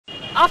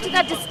after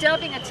that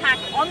disturbing attack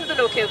on the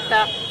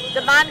Lokayukta,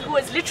 the man who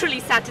has literally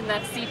sat in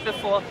that seat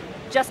before,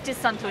 Justice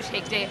Santosh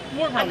Hegde,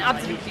 an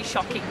absolutely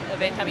shocking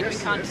event. I mean, yes,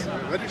 we can't... Yes,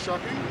 very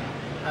shocking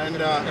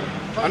and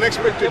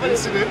unexpected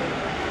incident.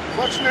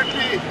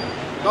 Fortunately,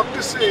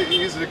 doctors say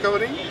he is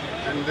recovering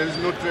and there is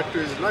no threat to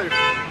his life.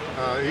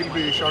 He'll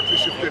be shortly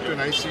shifted to an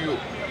ICU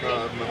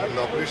in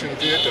the operation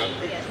theatre.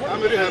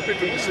 I'm very happy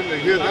to listen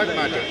and hear that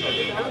matter.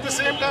 And at the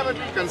same time,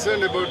 I'm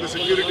concerned about the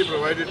security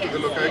provided to the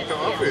Lokayukta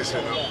office.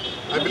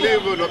 I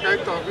believe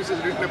Lokayukta office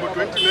has written about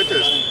 20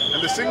 letters,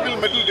 and the single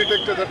metal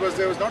detector that was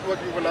there was not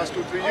working for the last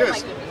 2-3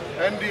 years.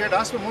 And he had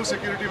asked for more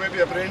security,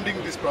 maybe apprehending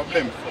this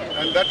problem,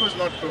 and that was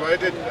not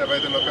provided by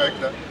the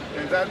Lokayukta.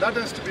 And that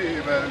has to be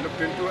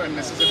looked into, and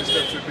necessary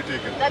steps should be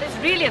taken. That is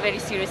really a very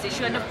serious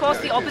issue, and of course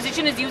the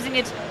opposition is using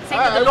it,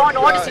 saying that the law and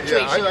order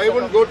situation. Yeah, I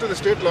wouldn't go to the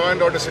state law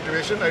and order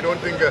situation. I don't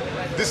think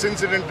this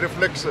incident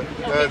reflects the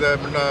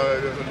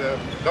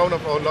down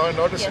of our law and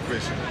order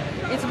situation.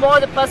 It's more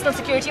the personal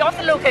security of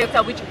the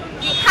Lokayukta, which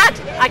he had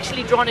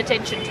actually drawn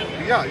attention to.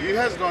 Yeah, he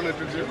has drawn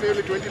attention.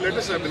 Nearly 20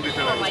 letters have been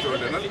written, I was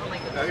told.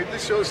 It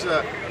just shows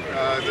the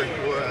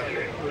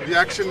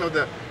action of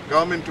the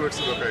government towards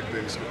the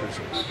Lokayukta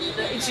institution.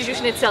 The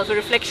institution itself, a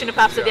reflection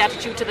perhaps of the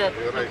attitude to the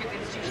Lokayukta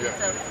institution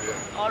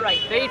itself. All right,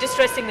 very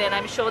distressing then.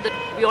 I'm sure that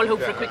we all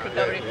hope for a quick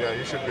recovery. Yeah,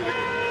 he should be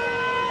recovering.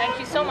 Thank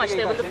you so much.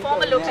 There was the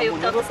former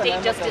Lokayukta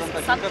State Justice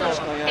Santosh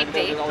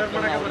Hegde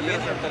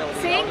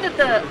saying that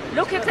the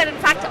Lokayukta in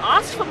fact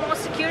asked for more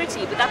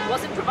security, but that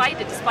wasn't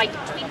provided despite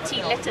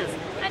 20 letters.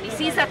 And he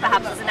sees that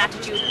perhaps as an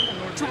attitude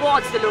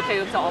towards the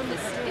Lokayukta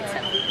office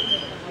itself.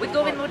 With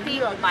Govind Murthy,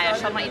 Maya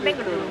Sharma in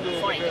Bengaluru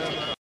for NDTV.